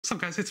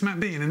What's up guys, it's Matt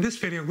B, and in this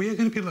video we are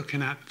going to be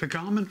looking at the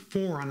Garmin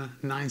Forerunner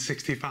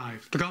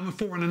 965. The Garmin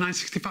Forerunner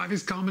 965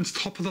 is Garmin's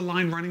top of the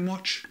line running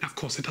watch. Now of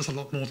course it does a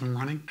lot more than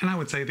running, and I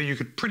would say that you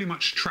could pretty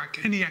much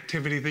track any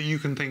activity that you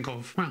can think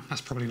of. Well,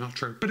 that's probably not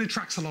true, but it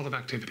tracks a lot of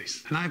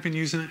activities. And I've been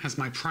using it as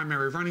my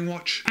primary running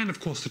watch, and of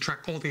course to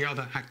track all the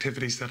other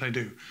activities that I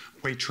do.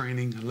 Weight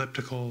training,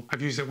 elliptical.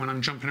 I've used it when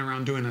I'm jumping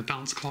around doing a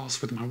dance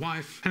class with my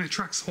wife, and it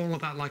tracks all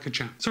of that like a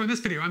champ. So in this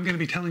video I'm going to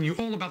be telling you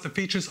all about the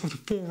features of the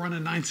Forerunner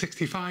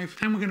 965,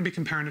 and we're going to be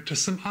comparing it to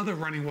some other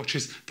running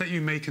watches that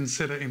you may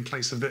consider in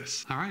place of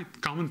this. Alright,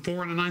 Garmin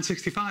Forerunner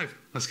 965,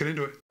 let's get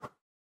into it.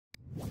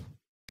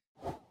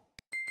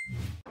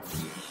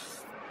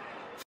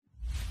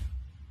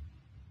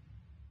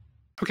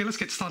 Okay, let's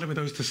get started with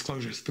those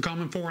disclosures. The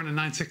Garmin Forerunner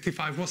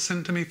 965 was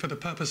sent to me for the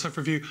purpose of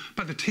review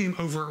by the team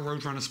over at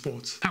Roadrunner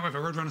Sports. However,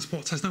 Roadrunner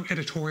Sports has no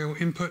editorial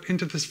input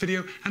into this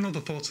video, and all the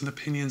thoughts and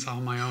opinions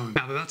are my own.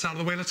 Now that that's out of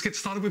the way, let's get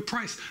started with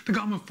price. The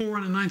Garmin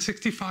Forerunner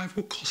 965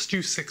 will cost you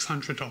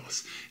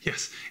 $600.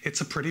 Yes, it's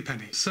a pretty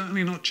penny.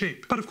 Certainly not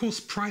cheap. But of course,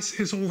 price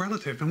is all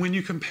relative, and when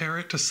you compare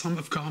it to some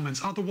of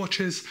Garmin's other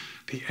watches,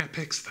 the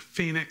Epics, the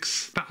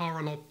Phoenix, that are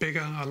a lot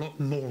bigger, a lot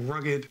more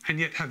rugged, and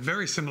yet have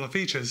very similar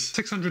features,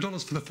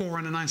 $600 for the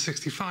Forerunner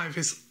 965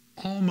 is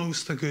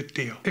almost a good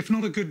deal. If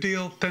not a good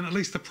deal, then at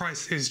least the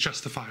price is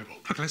justifiable.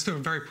 Okay, let's do a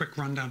very quick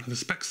rundown of the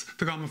specs.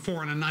 The Garmin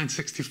Forerunner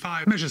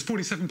 965 measures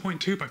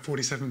 47.2 by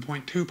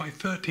 47.2 by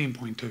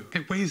 13.2.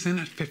 It weighs in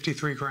at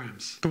 53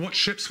 grams. The watch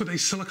ships with a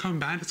silicone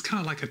band. It's kind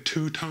of like a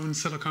two-tone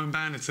silicone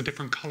band. It's a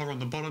different color on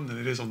the bottom than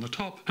it is on the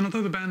top. And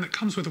although the band that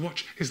comes with the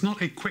watch is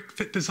not a quick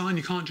fit design,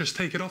 you can't just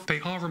take it off. They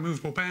are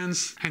removable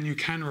bands, and you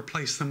can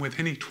replace them with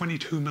any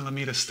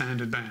 22mm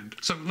standard band.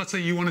 So let's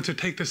say you wanted to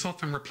take this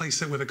off and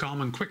replace it with a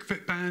Garmin quick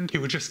fit band. You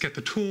would just get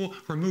the tool,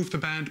 remove the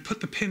band, put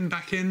the pin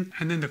back in,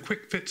 and then the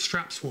quick fit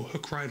straps will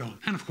hook right on.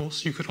 And of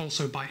course, you could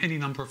also buy any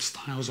number of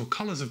styles or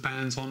colors of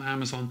bands on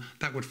Amazon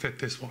that would fit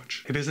this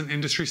watch. It is an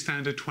industry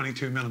standard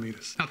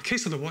 22mm. Now the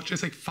case of the watch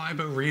is a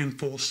fiber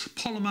reinforced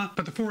polymer,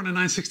 but the Forerunner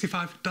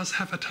 965 does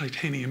have a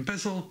titanium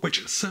bezel,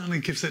 which certainly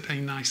gives it a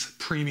nice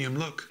premium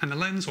look. And the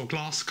lens or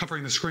glass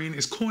covering the screen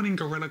is Corning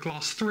Gorilla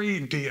Glass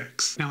 3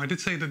 DX. Now I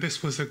did say that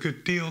this was a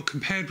good deal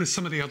compared with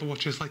some of the other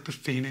watches like the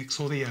Phoenix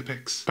or the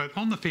Epics. But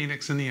on the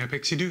Phoenix and the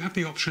Epics, you do have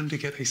the option to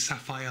get a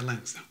sapphire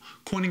lens. Now,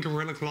 Corning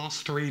Gorilla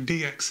Glass 3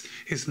 DX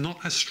is not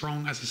as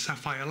strong as a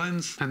sapphire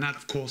lens, and that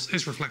of course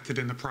is reflected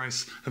in the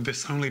price of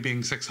this only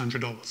being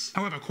 $600.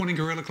 However, Corning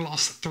Gorilla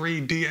Glass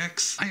 3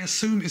 DX, I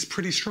assume, is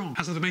pretty strong.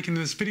 As of the making of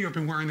this video, I've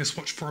been wearing this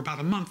watch for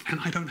about a month, and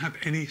I don't have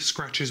any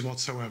scratches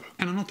whatsoever.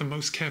 And I'm not the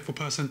most careful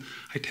person.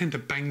 I tend to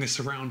bang this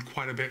around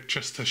quite a bit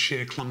just to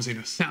sheer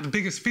clumsiness. Now, the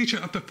biggest feature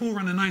of the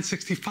Forerunner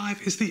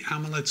 965 is the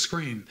AMOLED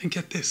screen. And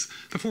get this,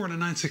 the Forerunner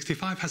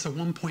 965 has a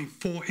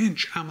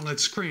 1.4-inch AMOLED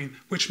screen,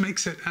 which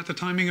makes it, at the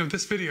timing of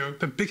this video,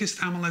 the biggest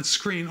AMOLED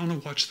screen on a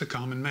watch that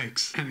Garmin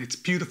makes. And it's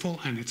beautiful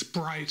and it's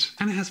bright,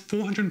 and it has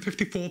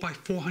 454 by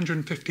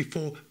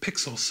 454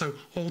 pixels, so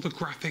all the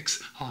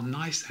graphics are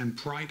nice and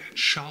bright and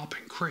sharp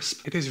and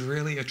crisp. It is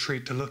really a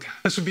treat to look at.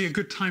 This would be a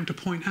good time to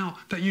point out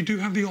that you do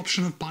have the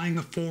option of buying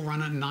the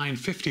Forerunner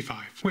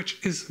 955, which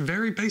is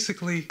very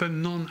basically the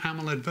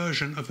non-AMOLED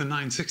version of the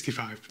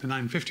 965. The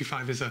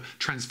 955 is a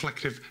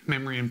transflective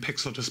memory and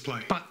pixel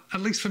display. But at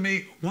least for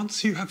me,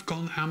 once you have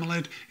gone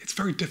AMOLED, it's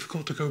very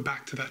difficult to go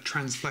back to that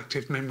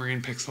transflective memory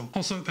and pixel.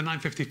 Also, the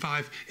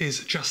 955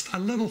 is just a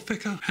little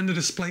thicker and the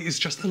display is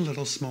just a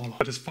little smaller.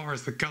 But as far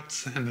as the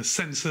guts and the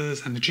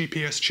sensors and the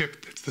GPS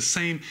chip, it's the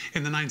same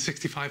in the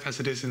 965 as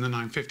it is in the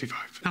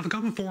 955. Now, the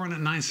Garmin Forerunner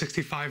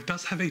 965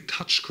 does have a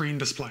touchscreen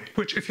display,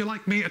 which, if you're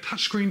like me, a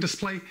touchscreen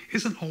display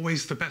isn't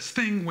always the best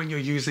thing when you're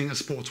using a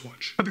sports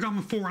watch. But the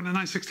Garmin Forerunner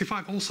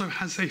 965 also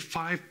has a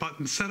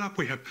 5-button setup.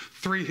 We have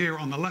 3 here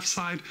on the left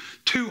side,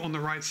 2 on the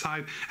right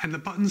side, and the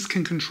buttons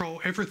can control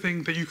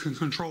everything that you can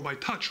control by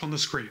touch on the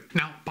screen.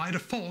 Now, by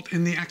default,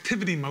 in the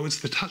activity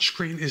modes, the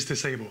touchscreen is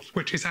disabled,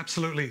 which is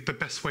absolutely the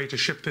best way to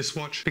ship this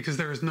watch, because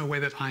there is no way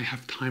that I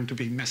have time to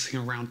be messing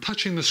around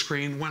touching the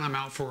screen when I'm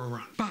out for a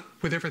run. But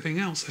with everything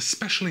else,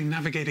 especially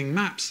navigating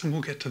maps, and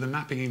we'll get to the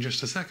mapping in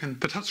just a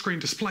second, the touchscreen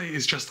display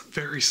is just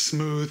very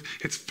smooth,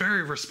 it's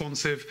very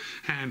responsive,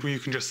 and you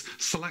can just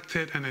select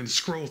it and then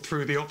scroll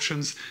through the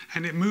options,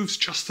 and it moves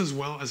just as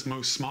well as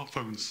most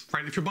smartphones.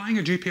 Right, if you're buying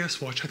a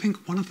GPS watch, I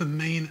think one of the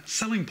main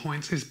selling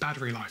points is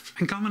battery life,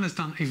 and Garmin has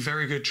done a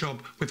very good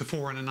job with the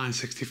Forerunner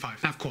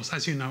 965. Now, of course,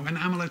 as you know, an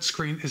AMOLED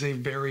screen is a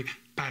very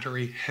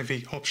battery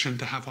heavy option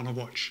to have on a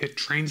watch. It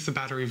drains the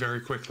battery very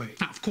quickly.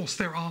 Now, of course,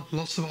 there are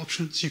lots of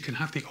options. You can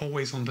have the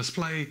always on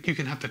display, you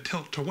can have the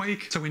tilt to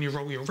wake, so when you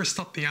roll your wrist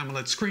up, the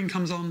AMOLED screen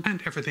comes on,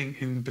 and everything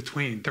in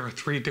between. There are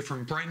 3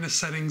 different brightness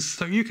settings,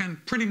 so you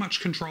can pretty much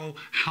control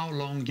how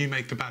long you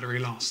make the battery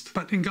last.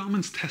 But in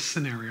Garmin's test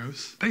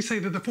scenarios, they say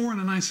that the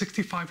Forerunner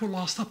 965 will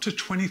last up to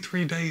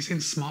 23 days in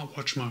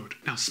smartwatch mode.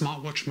 Now,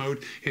 smartwatch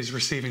mode is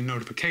receiving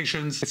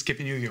notifications, it's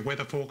giving you your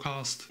weather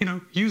forecast, you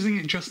know, using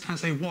it just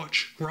as a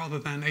watch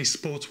rather than a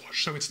sports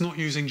watch, so it's not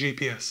using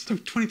GPS. So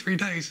 23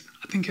 days,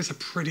 I think it's a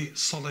pretty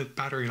solid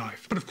battery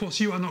life. But of course,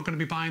 you are not going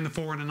to be buying the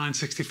Forerunner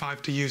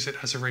 965 to use it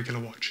as a regular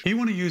watch. You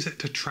want to use it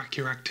to track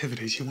your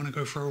activities. You want to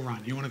go for a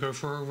run, you want to go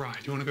for a ride,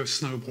 you want to go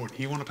snowboarding,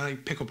 you want to play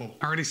pickleball.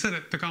 I already said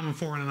it, the Garmin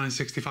Forerunner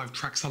 965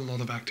 tracks a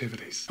lot of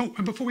activities. Oh,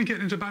 and before we get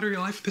into battery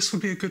life, this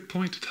would be a good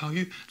point to tell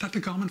you that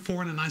the Garmin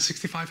Forerunner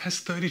 965 has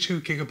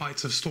 32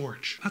 gigabytes of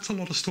storage. That's a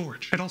lot of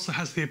storage. It also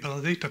has the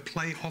ability to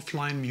play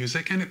offline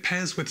music, and it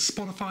pairs with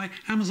Spotify,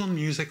 Amazon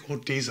Music, or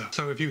Deezer.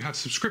 So if you have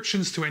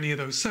subscriptions to any of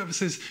those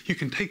services, you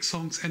can take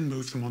songs and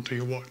move them onto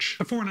your watch.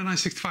 The Forerunner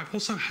 965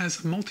 also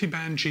has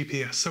multi-band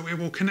GPS, so it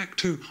will connect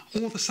to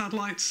all the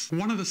satellites,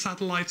 one of the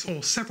satellites,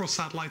 or several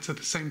satellites at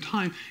the same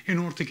time in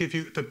order to give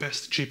you the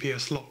best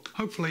GPS lock,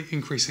 hopefully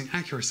increasing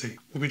accuracy.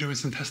 We'll be doing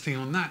some testing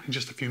on that in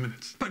just a few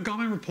minutes. But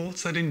Garmin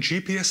reports that in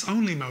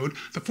GPS-only mode,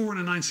 the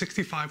Forerunner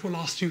 965 will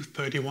last you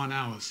 31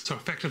 hours. So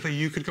effectively,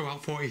 you could go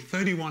out for a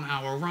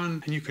 31-hour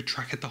run and you could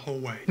track it the whole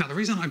way. Now, the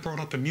reason I brought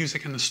up the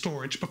music and the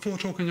storage before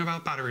talking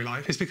about battery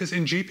life is because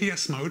in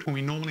GPS mode, when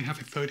we normally have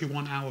a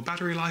 31-hour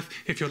battery life,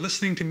 if you're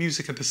listening to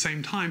music at the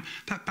same time,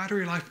 that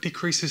battery life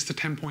decreases to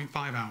 10.5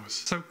 hours.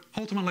 So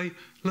ultimately,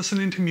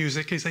 listening to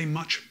music is a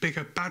much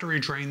bigger battery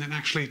drain than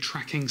actually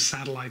tracking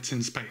satellites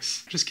in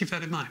space. Just keep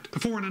that in mind. The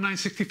Forerunner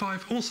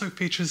 965 also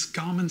features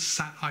Garmin's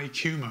Sat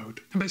IQ mode.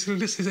 And basically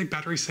this is a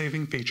battery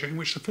saving feature in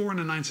which the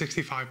Forerunner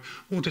 965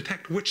 will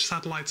detect which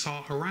satellites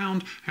are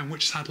around and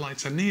which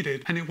satellites are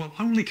needed, and it will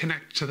only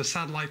connect to the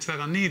satellites that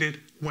are needed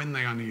when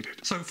they are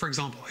needed. So for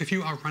example, if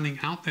you are running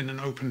out in an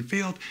open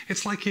field,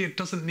 it's likely it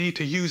doesn't need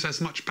to use as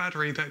much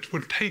battery that it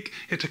would take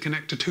it to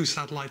connect to 2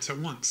 satellites at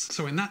once.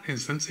 So in that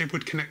instance, it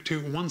would connect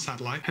to 1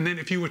 satellite, and then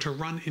if you were to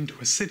run into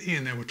a city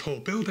and there were tall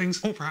buildings,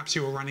 or perhaps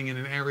you were running in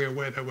an area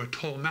where there were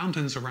tall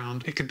mountains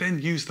around, it could then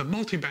use the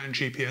multi-band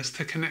GPS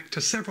to connect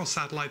to several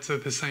satellites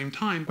at the same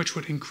time, which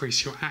would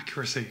increase your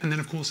accuracy. And then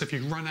of course, if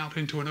you run out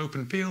into an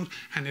open field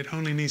and it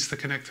only needs to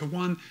connect to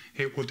 1,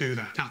 it will do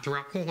that. Now,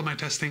 throughout all of my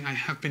testing, I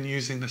have been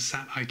using the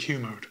Sat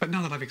IQ mode. But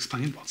now that I've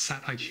explained what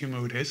Sat IQ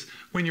mode is,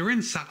 when you're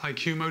in Sat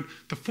IQ mode,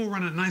 the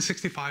Forerunner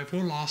 965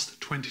 will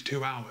last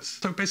 22 hours.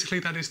 So basically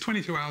that is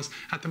 22 hours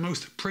at the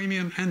most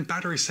premium and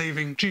battery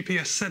saving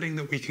GPS setting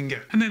that we can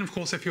get. And then of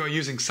course, if you are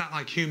using Sat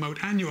IQ mode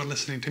and you are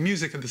listening to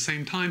music at the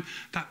same time,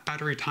 that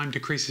battery time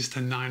decreases to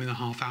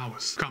 9.5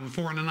 hours. Garmin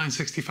Forerunner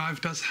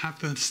 965 does have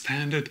the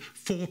standard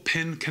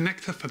 4-pin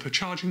connector for the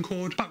charging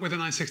cord, but with the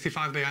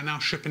 965 they are now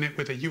shipping it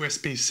with a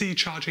USB-C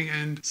charging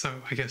end, so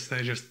I guess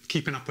they're just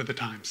keeping up with the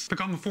times. The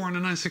Garmin Forerunner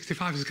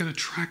 965 is going to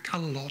track a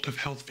lot of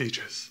health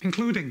features,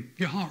 including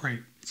your heart rate.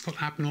 It's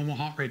got abnormal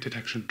heart rate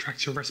detection,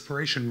 tracks your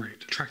respiration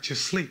rate, tracks your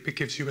sleep, it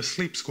gives you a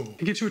sleep score.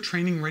 It gives you a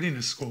training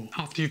readiness score.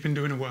 After you've been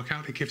doing a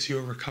workout, it gives you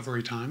a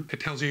recovery time. It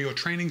tells you your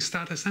training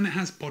status, and it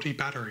has body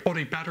battery.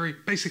 Body battery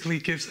basically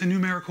gives a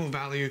numerical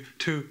value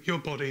to your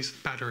body's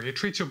battery. It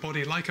treats your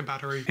body like a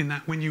battery in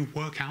that when you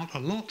work out a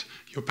lot,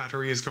 your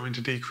battery is going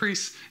to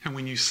decrease, and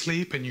when you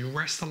sleep and you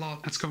rest a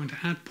lot, that's going to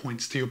add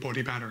points to your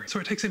body battery. So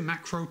it takes a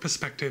macro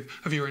perspective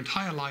of your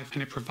entire life,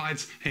 and it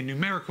provides a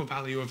numerical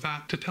value of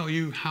that to tell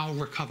you how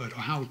recovered or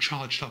how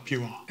charged up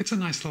you are. It's a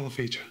nice little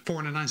feature.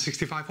 Forerunner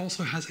 965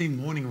 also has a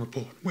morning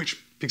report,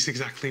 which is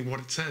exactly what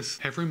it says.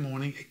 Every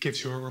morning it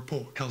gives you a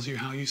report, tells you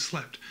how you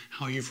slept,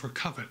 how you've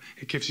recovered.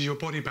 It gives you your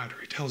body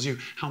battery, tells you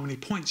how many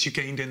points you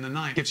gained in the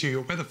night, gives you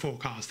your weather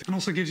forecast, and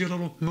also gives you a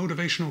little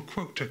motivational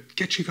quote to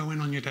get you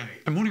going on your day.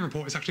 The morning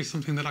report is actually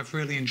something that I've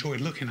really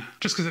enjoyed looking at,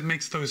 just because it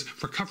makes those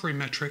recovery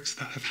metrics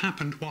that have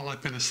happened while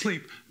I've been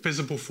asleep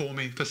visible for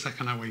me the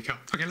second I wake up.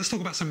 Okay, let's talk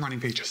about some running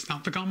features.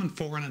 Now, the Garmin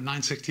Forerunner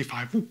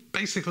 965 will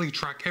basically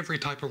track every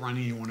type of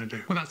running you want to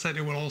do. With that said,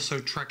 it will also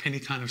track any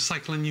kind of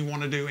cycling you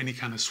want to do, any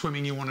kind of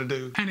swimming you want to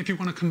do, and if you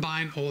want to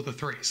combine all the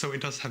three. So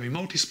it does have a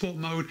multi-sport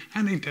mode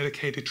and a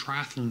dedicated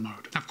triathlon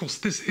mode. Now, of course,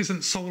 this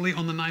isn't solely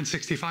on the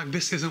 965.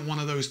 This isn't one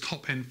of those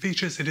top-end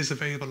features. It is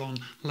available on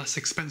less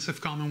expensive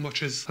Garmin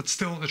watches, but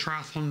still the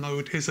triathlon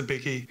mode is a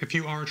biggie. If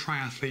you are a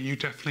triathlete, you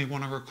definitely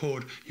want to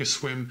record your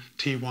swim,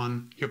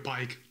 T1, your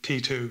bike,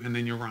 T2, and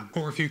then your run.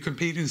 Or if you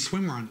compete in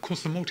swim run, of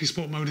course the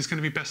multi-sport mode is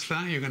going to be best for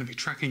that. You're going to be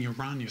tracking your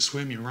run, your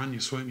swim, your run, your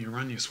swim, your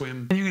run, your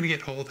swim, and you're going to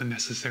get all the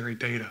necessary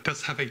data. It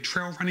does have a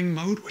trail running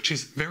mode, which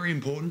is very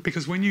important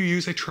because when you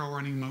use a trail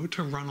running mode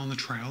to run on the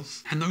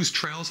trails, and those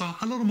trails are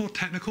a little more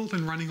technical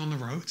than running on the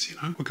roads, you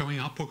know, we're going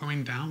up, we're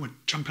going down, we're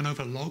jumping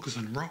over logs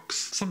and rocks.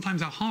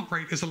 Sometimes our heart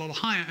rate is a little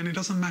higher and it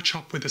doesn't match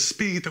up with the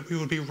speed that we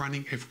would be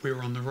running if we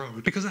were on the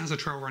road. Because it has a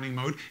trail running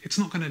mode, it's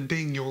not going to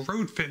ding your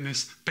road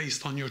fitness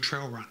based on your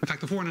trail run. In fact,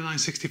 the Forerunner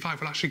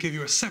 965 will actually give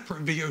you a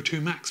separate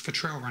VO2 max for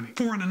trail running.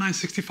 Forerunner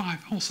 965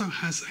 also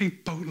has a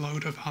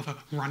boatload of other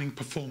running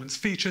performance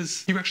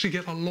features. You actually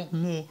get a lot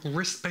more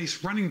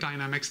wrist-based running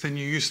dynamics than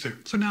you used to.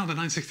 to. So now the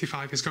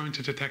 965 is going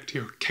to detect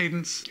your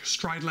cadence, your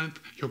stride length,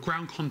 your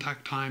ground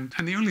contact time,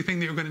 and the only thing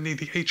that you're going to need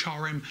the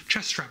HRM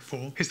chest strap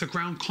for is the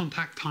ground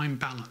contact time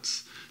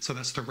balance. So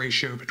that's the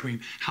ratio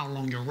between how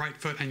long your right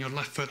foot and your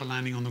left foot are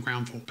landing on the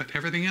ground for. But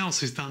everything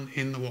else is done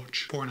in the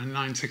watch. Forerunner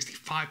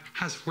 965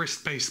 has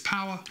wrist-based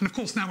power. And of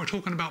course, now we're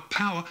talking about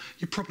power,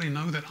 you probably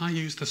know that I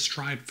use the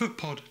Stride foot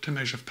pod to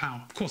measure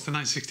power. Of course, the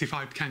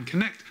 965 can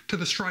connect to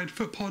the Stride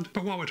foot pod,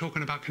 but while we're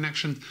talking about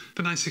connection,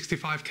 the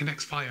 965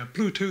 connects via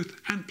Bluetooth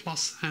and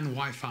Plus and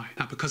Wi-Fi.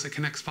 Now, because it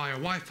connects via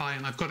Wi-Fi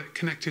and I've got it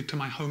connected to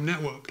my home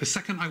network, the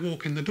second I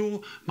walk in the door,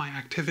 my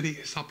activity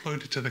is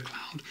uploaded to the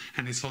cloud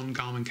and it's on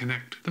Garmin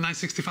Connect. The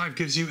 965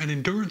 gives you an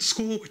endurance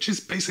score, which is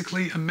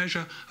basically a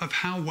measure of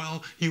how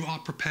well you are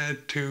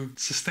prepared to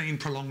sustain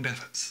prolonged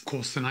efforts. Of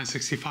course, the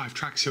 965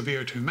 tracks your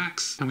VO2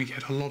 max, and we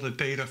get a lot of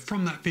data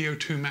from that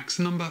VO2 max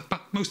number,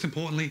 but most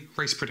importantly,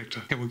 race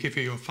predictor. It will give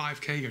you your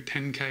 5K, your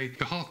 10K,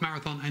 your half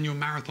marathon, and your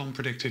marathon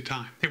predicted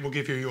time. It will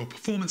give you your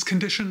performance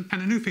condition,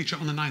 and a new feature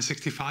on the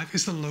 965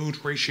 is the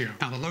load ratio.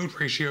 Now, the load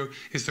ratio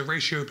is the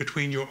ratio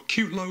between your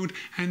acute load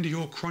and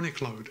your chronic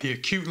load. The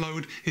acute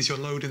load is your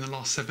load in the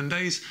last 7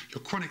 days,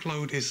 your chronic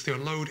load is your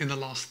load in the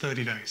last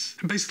 30 days.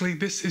 And basically,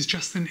 this is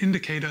just an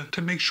indicator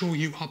to make sure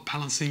you are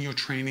balancing your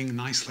training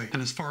nicely.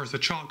 And as far as the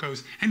chart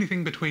goes,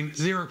 anything between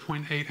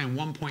 0.8 and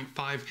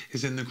 1.5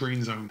 is in the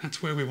green zone.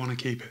 That's where we want to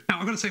keep it. Now,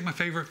 I've got to say my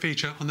favorite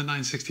feature on the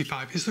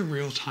 965 is the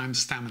real-time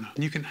stamina.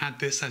 And you can add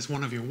this as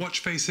one of your watch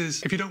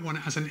faces. If you don't want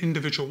it as an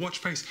individual watch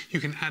face, you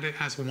can add it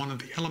as one of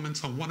the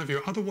elements on one of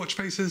your other watch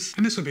faces.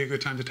 And this would be a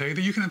good time to tell you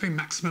that you can have a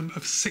maximum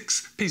of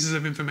 6 pieces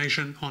of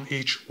information on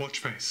each watch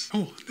face.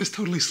 Oh, this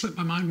totally slipped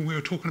my mind when we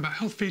were talking about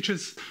health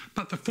features,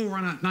 but the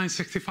Forerunner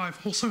 965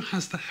 also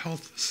has the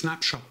health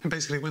snapshot. And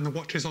basically, when the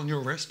watch is on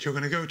your wrist, you're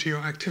going to go to your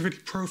activity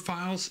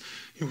profiles,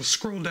 you will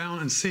scroll down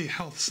and see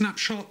health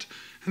snapshot,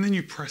 and then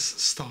you press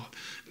start.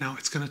 Now,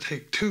 it's going to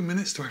take 2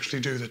 minutes to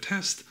actually do the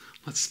test.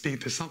 Let's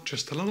speed this up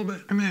just a little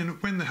bit. And then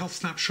when the health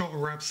snapshot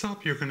wraps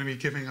up, you're going to be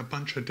giving a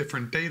bunch of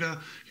different data,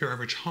 your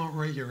average heart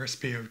rate, your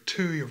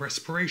SpO2, your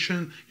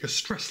respiration, your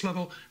stress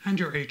level, and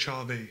your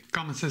HRV.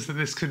 Garmin says that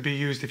this could be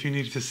used if you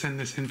needed to send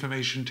this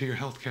information to your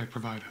healthcare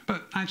provider.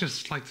 But I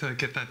just like to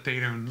get that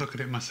data and look at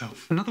it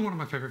myself. Another one of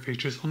my favorite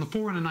features on the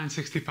Forerunner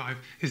 965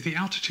 is the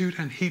altitude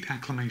and heat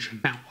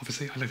acclimation. Now,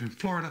 obviously I live in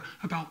Florida,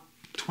 about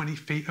 20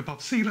 feet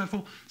above sea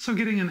level, so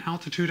getting an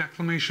altitude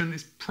acclimation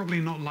is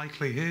probably not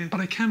likely here, but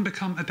I can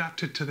become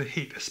adapted to the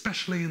heat,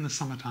 especially in the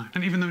summertime.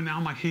 And even though now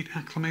my heat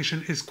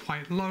acclimation is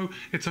quite low,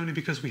 it's only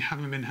because we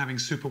haven't been having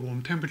super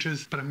warm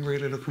temperatures, but I'm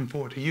really looking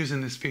forward to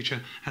using this feature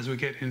as we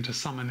get into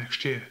summer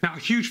next year. Now, a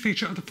huge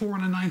feature of the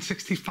Forerunner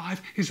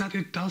 965 is that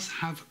it does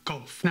have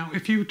golf. Now,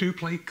 if you do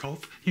play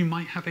golf, you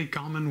might have a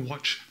Garmin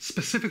watch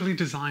specifically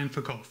designed for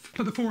golf,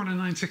 but the Forerunner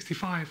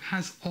 965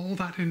 has all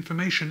that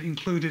information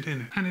included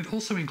in it, and it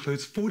also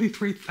includes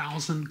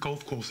 43,000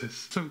 golf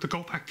courses. So the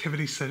golf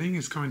activity setting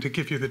is going to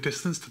give you the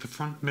distance to the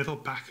front, middle,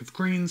 back of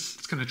greens.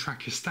 It's going to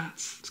track your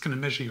stats. It's going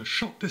to measure your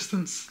shot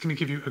distance. It's going to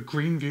give you a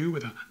green view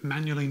with a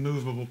manually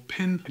movable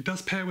pin. It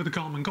does pair with the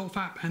Garmin Golf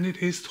app, and it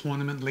is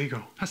tournament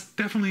legal. That's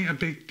definitely a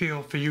big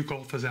deal for you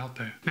golfers out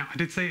there. Now, I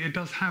did say it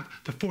does have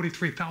the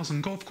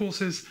 43,000 golf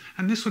courses,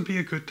 and this would be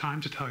a good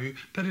time to tell you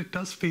that it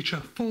does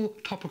feature full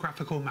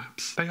topographical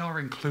maps. They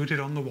are included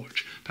on the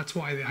watch. That's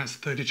why it has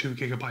 32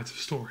 gigabytes of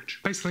storage.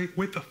 Basically,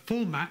 with the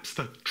full maps,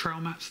 the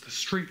trail maps, the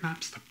street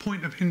maps, the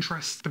point of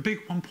interest, the big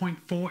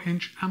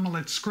 1.4-inch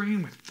AMOLED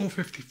screen with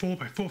 454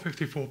 by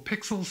 454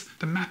 pixels,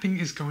 the mapping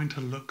is going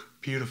to look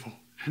beautiful.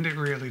 And it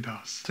really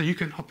does. So you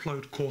can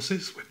upload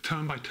courses with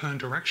turn-by-turn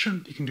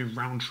direction. You can do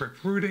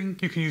round-trip routing.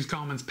 You can use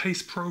Garmin's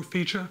Pace Pro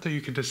feature, so you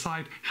can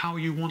decide how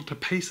you want to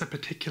pace a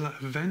particular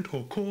event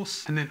or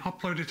course, and then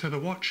upload it to the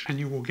watch, and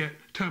you will get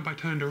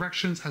turn-by-turn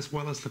directions as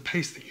well as the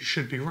pace that you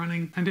should be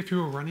running. And if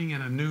you're running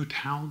in a new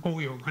town or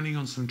you're running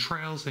on some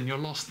trails and you're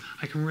lost,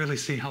 I can really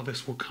see how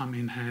this will come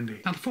in handy.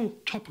 Now, the full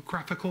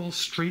topographical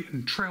street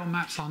and trail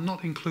maps are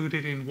not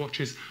included in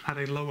watches at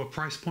a lower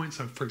price point.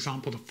 So, for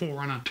example, the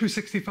Forerunner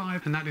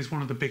 265, and that is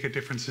one of the bigger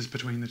differences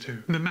between the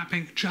two. The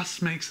mapping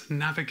just makes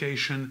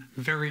navigation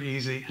very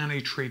easy and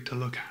a treat to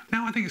look at.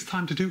 Now, I think it's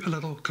time to do a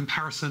little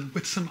comparison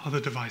with some other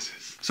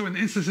devices. So in the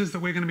instances that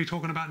we're going to be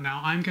talking about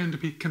now, I'm going to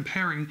be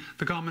comparing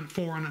the Garmin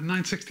Forerunner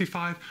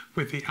 965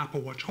 with the Apple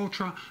Watch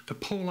Ultra, the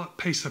Polar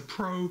Pacer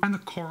Pro, and the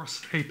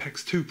Chorus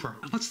Apex 2 Pro.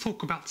 Now, let's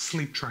talk about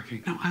sleep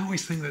tracking. Now, I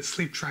always think that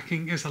sleep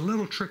tracking is a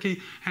little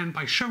tricky, and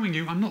by showing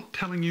you, I'm not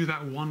telling you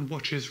that one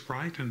watch is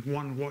right and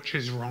one watch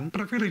is wrong, but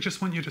I really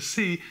just want you to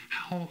see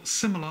how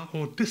similar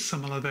or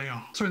dissimilar they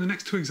are. So in the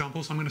next two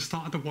examples, I'm going to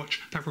start at the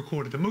watch that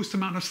recorded the most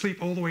amount of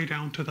sleep all the way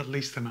down to the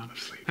least amount of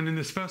sleep. And in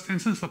this first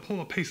instance, the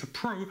Polar Pacer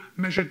Pro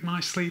measured my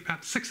sleep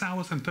at 6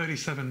 hours and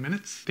 37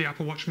 minutes. The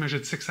Apple Watch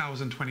measured 6 hours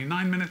and 29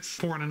 9 minutes,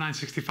 Forerunner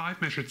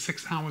 965 measured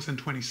 6 hours and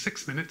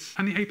 26 minutes,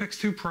 and the Apex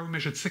 2 Pro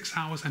measured 6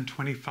 hours and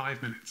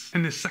 25 minutes.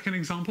 In this second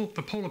example,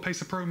 the Polar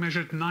Pacer Pro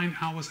measured 9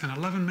 hours and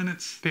 11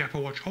 minutes, the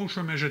Apple Watch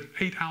Ultra measured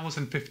 8 hours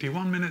and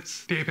 51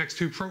 minutes, the Apex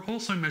 2 Pro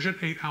also measured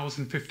 8 hours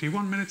and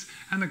 51 minutes,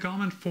 and the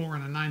Garmin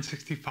Forerunner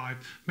 965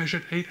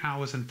 measured 8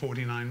 hours and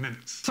 49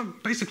 minutes. So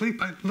basically,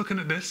 by looking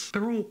at this,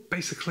 they're all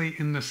basically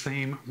in the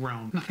same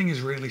realm. Nothing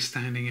is really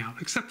standing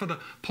out, except for the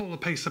Polar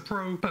Pacer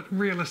Pro, but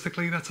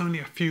realistically, that's only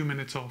a few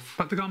minutes off.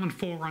 But the Garmin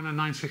Forerunner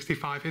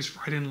 965 is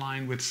right in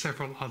line with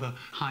several other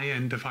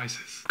high-end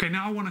devices. Okay,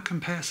 now I want to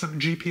compare some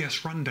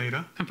GPS run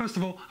data, and first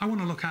of all, I want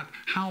to look at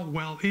how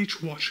well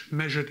each watch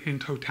measured in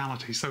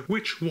totality. So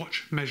which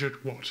watch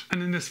measured what?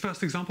 And in this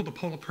first example, the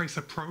Polar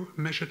Pacer Pro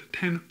measured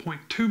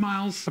 10.2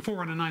 miles, the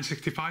Forerunner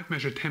 965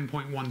 measured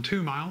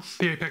 10.12 miles,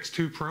 the Apex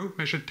 2 Pro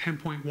measured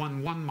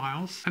 10.11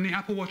 miles, and the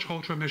Apple Watch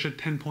Ultra measured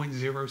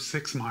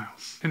 10.06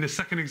 miles. In this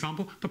second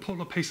example, the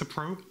Polar Pacer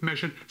Pro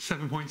measured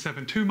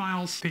 7.72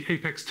 miles, the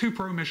Apex 2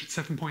 Pro measured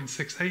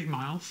 7.68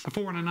 miles, the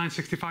Forerunner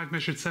 965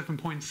 measured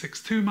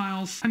 7.62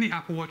 miles, and the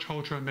Apple Watch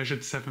Ultra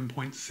measured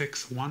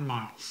 7.61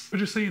 miles. But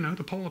just so you know,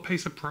 the Polar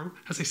Pacer Pro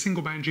has a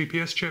single band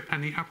GPS chip,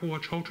 and the Apple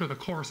Watch Ultra, the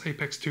Chorus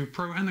Apex 2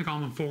 Pro, and the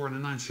Garmin Forerunner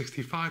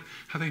 965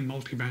 have a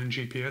multi-band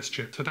GPS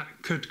chip. So that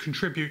could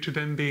contribute to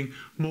them being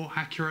more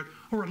accurate,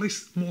 or at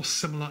least more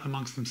similar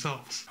amongst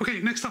themselves. Okay,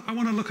 next up, I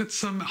want to look at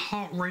some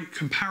heart rate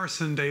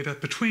comparison data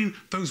between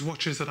those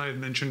watches that I had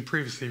mentioned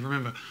previously.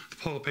 Remember, the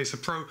Polar Pacer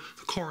Pro,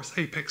 the Chorus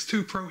Apex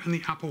 2 Pro, and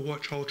the Apple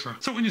Watch Ultra.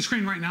 So on your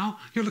screen right now,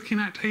 you're looking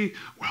at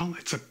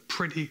it's a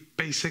pretty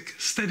basic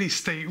steady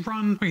state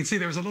run. We can see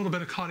there's a little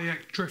bit of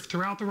cardiac drift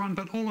throughout the run,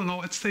 but all in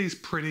all, it stays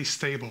pretty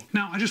stable.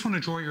 Now, I just want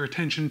to draw your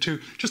attention to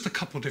just a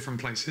couple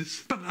different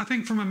places. But I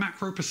think from a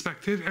macro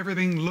perspective,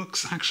 everything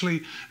looks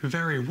actually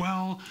very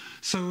well.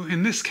 So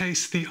in this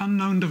case, the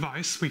unknown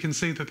device, we can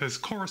see that there's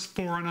Chorus,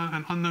 Forerunner,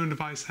 an unknown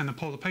device, and the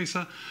Polar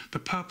Pacer. The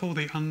purple,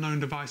 the unknown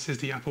device, is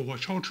the Apple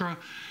Watch Ultra.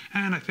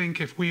 And I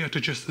think if we are to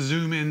just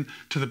zoom in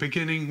to the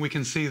beginning, we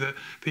can see that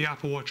the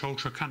Apple Watch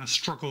Ultra kind of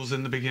struggles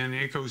in the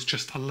beginning. It goes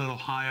just a little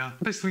higher.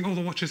 Basically, all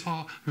the watches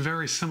are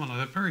very similar.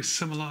 They're very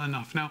similar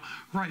enough. Now,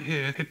 right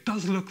here, it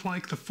does look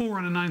like the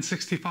Forerunner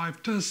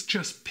 965 does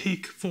just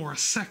peak for a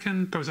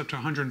second, goes up to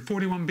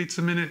 141 beats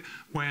a minute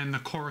when the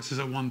Chorus is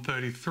at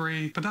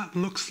 133. But that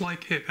looks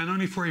like it, and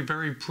only for a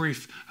very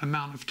brief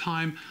amount of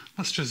time.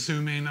 Let's just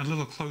zoom in a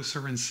little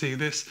closer and see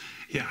this.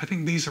 Yeah, I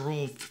think these are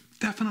all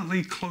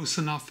definitely close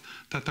enough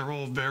that they're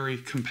all very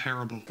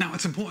comparable. Now,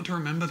 it's important to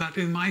remember that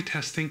in my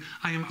testing,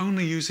 I am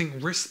only using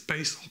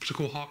wrist-based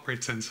optical heart rate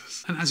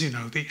sensors. And as you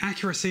know, the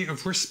accuracy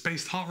of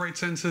wrist-based heart rate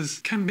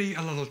sensors can be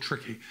a little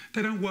tricky.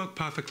 They don't work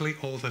perfectly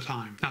all the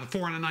time. Now, the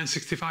Forerunner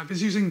 965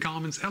 is using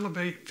Garmin's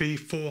Elevate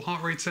V4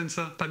 heart rate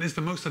sensor. That is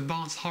the most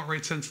advanced heart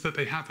rate sensor that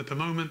they have at the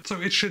moment,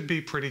 so it should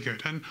be pretty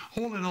good. And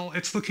all in all,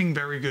 it's looking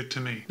very good to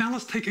me. Now,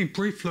 let's take a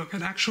brief look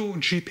at actual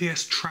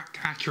GPS track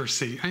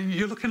accuracy. And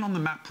you're looking on the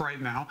map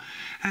right now,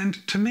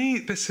 and to me,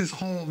 this is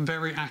all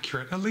very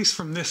accurate, at least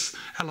from this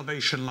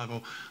elevation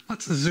level.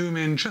 Let's zoom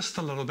in just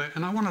a little bit,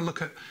 and I want to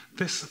look at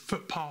this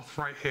footpath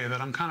right here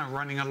that I'm kind of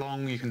running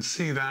along. You can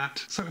see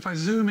that. So if I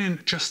zoom in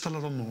just a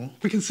little more,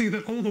 we can see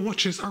that all the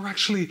watches are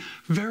actually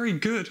very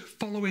good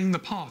following the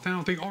path.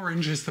 Now, the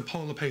orange is the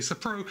Polar Pacer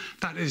Pro.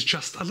 That is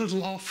just a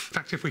little off. In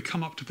fact, if we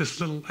come up to this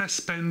little S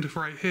bend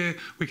right here,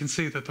 we can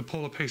see that the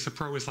Polar Pacer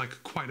Pro is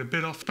like quite a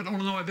bit off. But all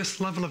in all, at this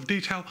level of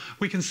detail,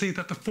 we can see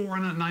that the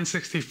Forerunner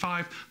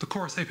 965, the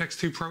Chorus Apex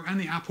 2 Pro, and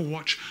the Apple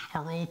Watch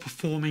are all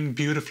performing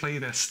beautifully.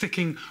 They're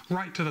sticking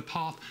right to the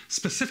path.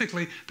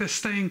 Specifically, they're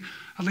staying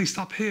at least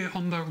up here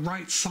on the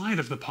right side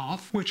of the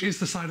path, which is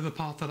the side of the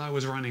path that I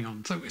was running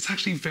on. So it's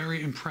actually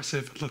very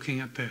impressive looking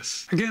at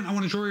this. Again, I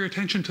want to draw your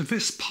attention to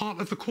this part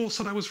of the course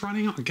that I was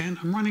running on. Again,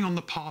 I'm running on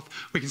the path.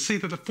 We can see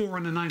that the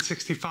Forerunner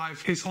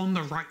 965 is on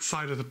the right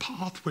side of the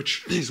path,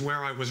 which is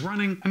where I was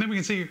running. And then we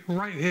can see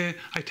right here,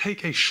 I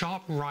take a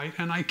sharp right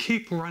and I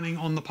keep running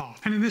on the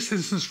path. And in this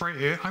instance right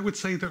here, I would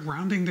say that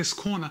rounding this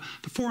corner,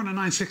 the Forerunner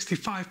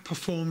 965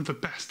 performed the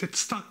best. It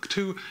stuck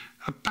to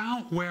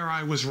about where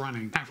I was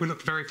running. Now, if we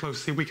look very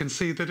closely, we can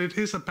see that it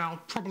is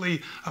about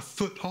probably a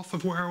foot off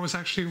of where I was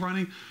actually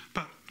running,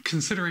 but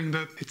considering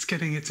that it's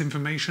getting its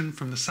information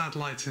from the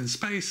satellites in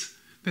space,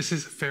 this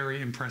is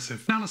very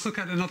impressive. Now let's look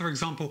at another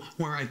example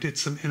where I did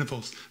some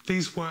intervals.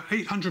 These were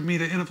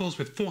 800-meter intervals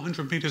with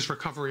 400 meters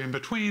recovery in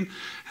between,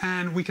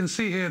 and we can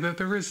see here that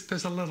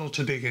there's a little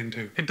to dig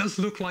into. It does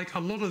look like a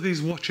lot of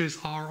these watches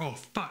are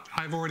off, but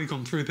I've already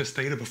gone through this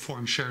data before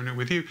I'm sharing it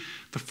with you.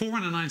 The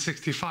Forerunner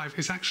 965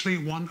 is actually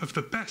one of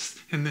the best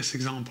in this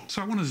example.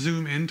 So I want to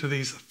zoom into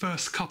these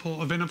first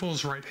couple of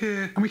intervals right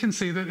here, and we can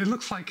see that it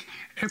looks like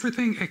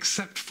everything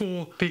except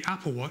for the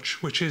Apple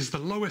Watch, which is the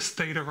lowest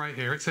data right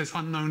here. It says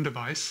unknown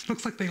device. device,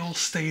 looks like they all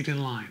stayed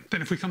in line.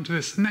 Then if we come to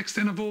this next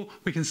interval,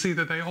 we can see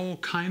that they all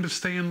kind of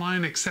stay in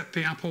line, except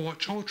the Apple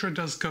Watch Ultra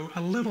does go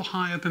a little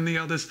higher than the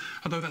others,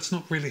 although that's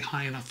not really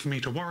high enough for me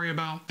to worry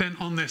about. Then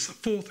on this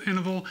fourth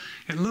interval,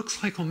 it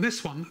looks like on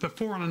this one, the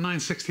Forerunner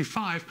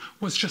 965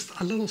 was just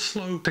a little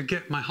slow to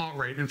get my heart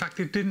rate. In fact,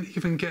 it didn't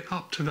even get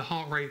up to the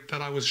heart rate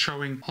that I was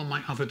showing on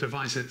my other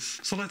devices.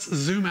 So let's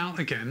zoom out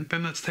again,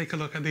 then let's take a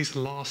look at these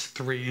last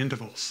three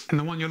intervals. And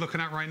the one you're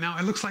looking at right now,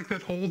 it looks like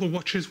that all the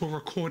watches were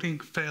recording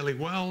fairly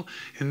well.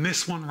 In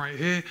this one right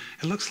here,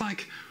 it looks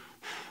like,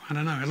 I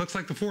don't know, it looks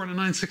like the Forerunner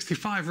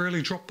 965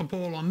 really dropped the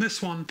ball on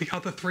this one. The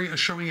other three are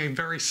showing a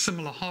very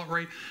similar heart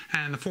rate,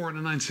 and the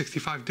Forerunner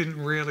 965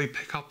 didn't really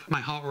pick up my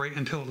heart rate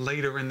until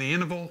later in the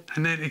interval.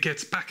 And then it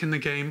gets back in the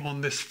game on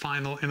this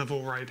final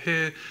interval right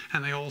here,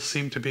 and they all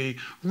seem to be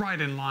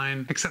right in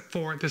line, except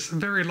for at this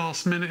very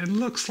last minute, it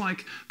looks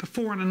like the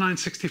Forerunner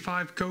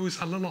 965 goes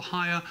a little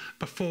higher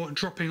before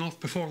dropping off,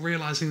 before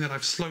realizing that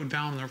I've slowed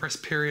down the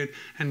rest period,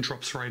 and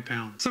drops right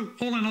down. So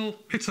all in all,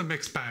 it's a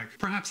mixed bag.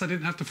 Perhaps I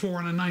didn't have the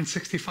Forerunner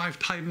 965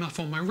 tight enough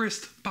on my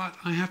wrist, but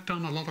I have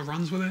done a lot of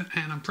runs with it,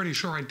 and I'm pretty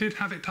sure I did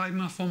have it tight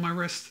enough on my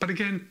wrist. But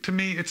again, to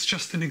me, it's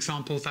just an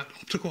example that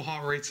optical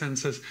heart rate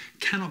sensors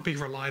cannot be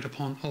relied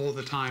upon all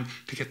the time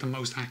to get the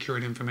most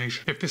accurate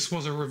information. If this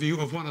was a review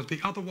of one of the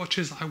other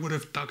watches, I would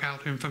have dug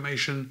out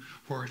information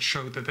where it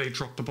showed that they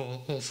dropped the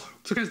ball also.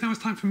 So guys, now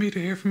it's time for me to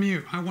hear from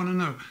you. I want to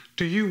know,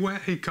 do you wear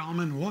a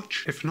Garmin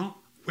watch? If not,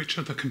 which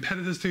other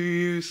competitors do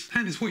you use?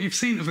 And is what you've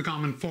seen of the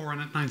Garmin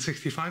Forerunner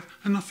 965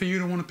 enough for you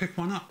to want to pick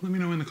one up? Let me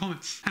know in the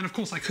comments. And of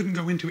course, I couldn't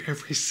go into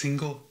every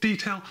single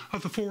detail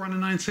of the Forerunner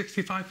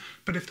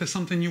 965, but if there's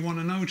something you want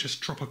to know,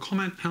 just drop a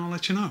comment and I'll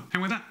let you know.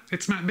 And with that,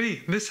 it's Matt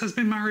B. This has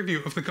been my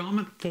review of the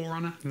Garmin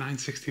Forerunner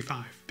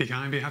 965. Be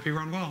kind, be happy,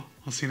 run well.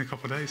 I'll see you in a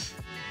couple of days.